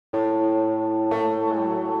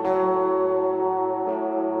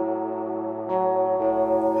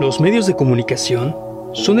Los medios de comunicación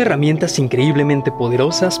son herramientas increíblemente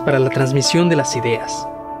poderosas para la transmisión de las ideas.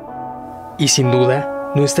 Y sin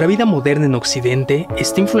duda, nuestra vida moderna en Occidente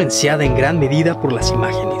está influenciada en gran medida por las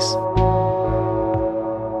imágenes.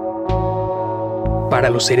 Para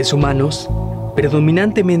los seres humanos,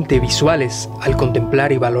 predominantemente visuales al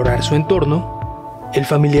contemplar y valorar su entorno, el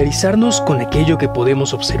familiarizarnos con aquello que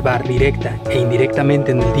podemos observar directa e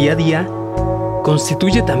indirectamente en el día a día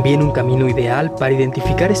constituye también un camino ideal para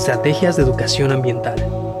identificar estrategias de educación ambiental.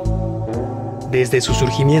 Desde su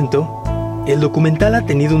surgimiento, el documental ha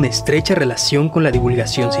tenido una estrecha relación con la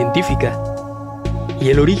divulgación científica, y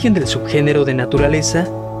el origen del subgénero de naturaleza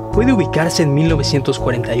puede ubicarse en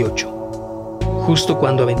 1948, justo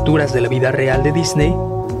cuando Aventuras de la vida real de Disney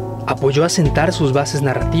apoyó a sentar sus bases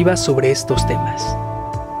narrativas sobre estos temas.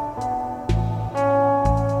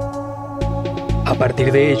 A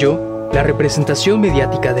partir de ello, la representación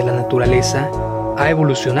mediática de la naturaleza ha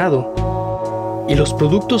evolucionado y los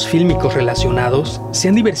productos fílmicos relacionados se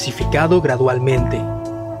han diversificado gradualmente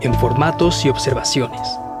en formatos y observaciones,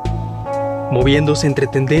 moviéndose entre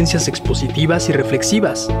tendencias expositivas y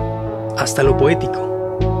reflexivas hasta lo poético.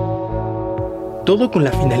 Todo con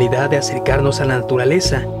la finalidad de acercarnos a la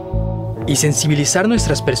naturaleza y sensibilizar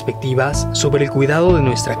nuestras perspectivas sobre el cuidado de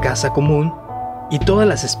nuestra casa común y todas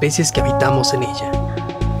las especies que habitamos en ella.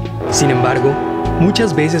 Sin embargo,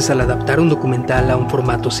 muchas veces al adaptar un documental a un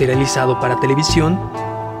formato serializado para televisión,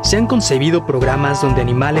 se han concebido programas donde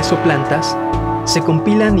animales o plantas se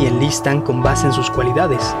compilan y enlistan con base en sus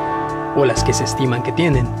cualidades, o las que se estiman que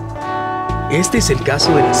tienen. Este es el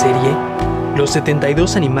caso de la serie Los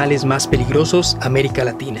 72 animales más peligrosos América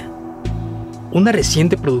Latina, una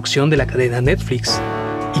reciente producción de la cadena Netflix,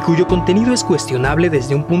 y cuyo contenido es cuestionable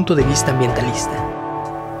desde un punto de vista ambientalista,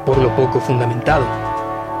 por lo poco fundamentado,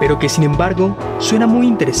 pero que sin embargo suena muy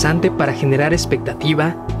interesante para generar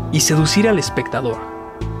expectativa y seducir al espectador.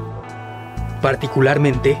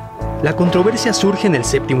 Particularmente, la controversia surge en el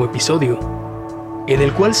 7º episodio, en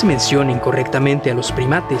el cual se menciona incorrectamente a los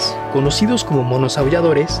primates, conocidos como monos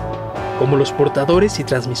aulladores, como los portadores y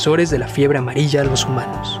transmisores de la fiebre amarilla a los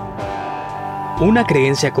humanos. Una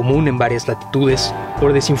creencia común en varias latitudes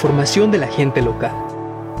por desinformación de la gente local,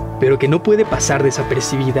 pero que no puede pasar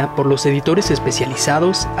desapercibida por los editores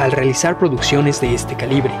especializados al realizar producciones de este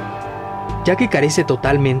calibre, ya que carece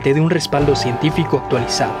totalmente de un respaldo científico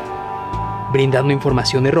actualizado, brindando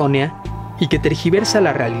información errónea y que tergiversa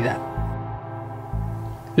la realidad.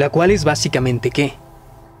 La cual es básicamente que,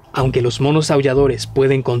 aunque los monos aulladores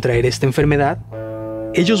pueden contraer esta enfermedad,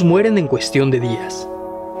 ellos mueren en cuestión de días,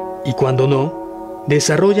 y cuando no,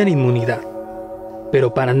 desarrollan inmunidad,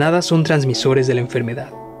 pero para nada son transmisores de la enfermedad.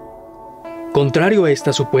 Contrario a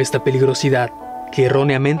esta supuesta peligrosidad que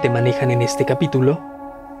erróneamente manejan en este capítulo,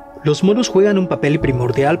 los monos juegan un papel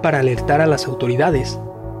primordial para alertar a las autoridades,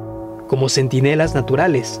 como centinelas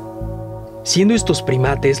naturales, siendo estos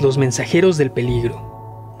primates los mensajeros del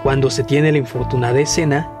peligro, cuando se tiene la infortunada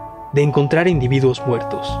escena de encontrar individuos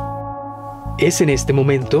muertos. Es en este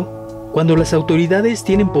momento cuando las autoridades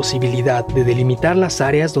tienen posibilidad de delimitar las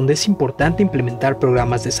áreas donde es importante implementar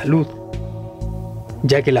programas de salud,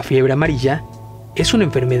 ya que la fiebre amarilla es una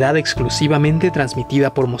enfermedad exclusivamente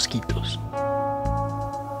transmitida por mosquitos.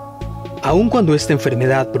 Aun cuando esta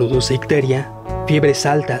enfermedad produce icteria, fiebres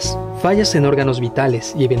altas, fallas en órganos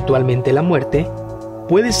vitales y eventualmente la muerte,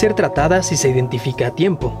 puede ser tratada si se identifica a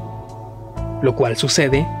tiempo, lo cual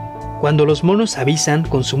sucede cuando los monos avisan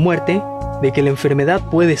con su muerte de que la enfermedad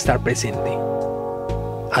puede estar presente,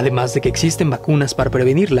 además de que existen vacunas para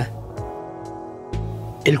prevenirla.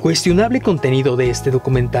 El cuestionable contenido de este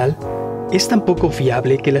documental es tan poco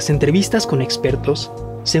fiable que las entrevistas con expertos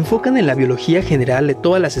se enfocan en la biología general de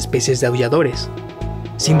todas las especies de aulladores,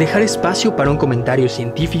 sin dejar espacio para un comentario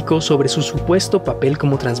científico sobre su supuesto papel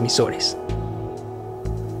como transmisores.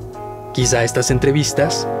 Quizá estas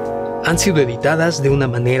entrevistas han sido editadas de una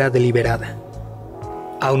manera deliberada.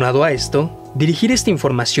 Aunado a esto, dirigir esta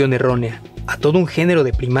información errónea a todo un género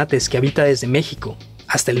de primates que habita desde México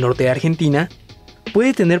hasta el norte de Argentina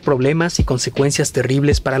puede tener problemas y consecuencias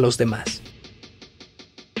terribles para los demás.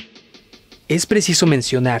 Es preciso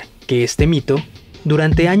mencionar que este mito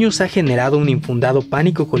durante años ha generado un infundado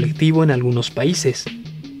pánico colectivo en algunos países,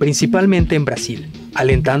 principalmente en Brasil,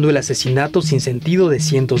 alentando el asesinato sin sentido de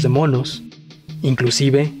cientos de monos,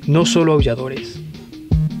 inclusive no solo aulladores.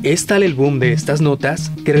 Es tal el boom de estas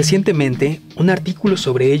notas que recientemente un artículo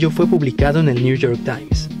sobre ello fue publicado en el New York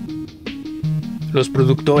Times. Los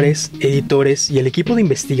productores, editores y el equipo de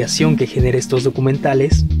investigación que genera estos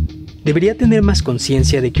documentales debería tener más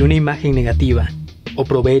conciencia de que una imagen negativa o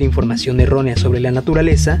proveer información errónea sobre la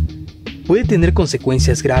naturaleza puede tener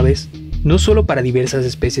consecuencias graves no solo para diversas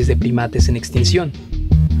especies de primates en extinción,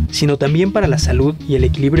 sino también para la salud y el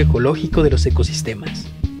equilibrio ecológico de los ecosistemas.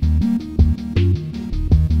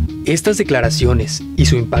 Estas declaraciones y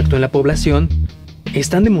su impacto en la población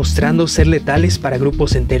están demostrando ser letales para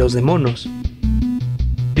grupos enteros de monos.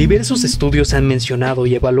 Diversos estudios han mencionado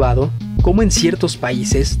y evaluado cómo en ciertos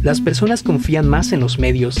países las personas confían más en los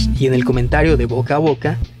medios y en el comentario de boca a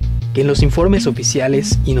boca que en los informes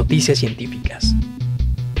oficiales y noticias científicas.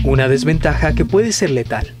 Una desventaja que puede ser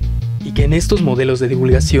letal y que en estos modelos de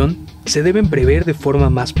divulgación se deben prever de forma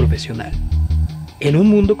más profesional. En un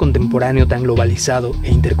mundo contemporáneo tan globalizado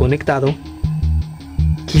e interconectado,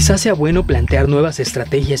 quizás sea bueno plantear nuevas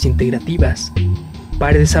estrategias integrativas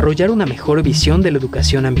para desarrollar una mejor visión de la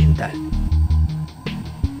educación ambiental,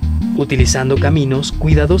 utilizando caminos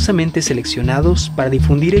cuidadosamente seleccionados para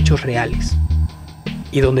difundir hechos reales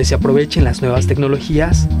y donde se aprovechen las nuevas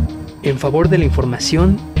tecnologías en favor de la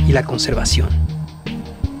información y la conservación.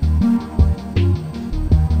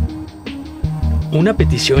 Una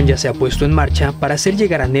petición ya se ha puesto en marcha para hacer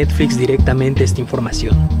llegar a Netflix directamente esta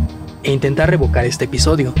información e intentar revocar este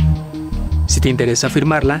episodio. Si te interesa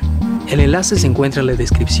firmarla, el enlace se encuentra en la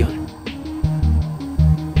descripción.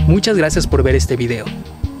 Muchas gracias por ver este video.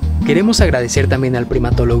 Queremos agradecer también al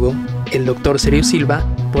primatólogo, el Dr. Sergio Silva,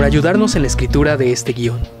 por ayudarnos en la escritura de este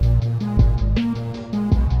guión.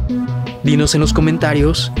 Dinos en los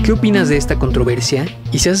comentarios qué opinas de esta controversia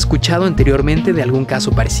y si has escuchado anteriormente de algún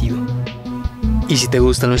caso parecido. Y si te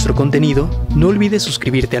gusta nuestro contenido, no olvides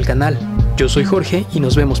suscribirte al canal. Yo soy Jorge y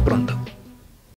nos vemos pronto.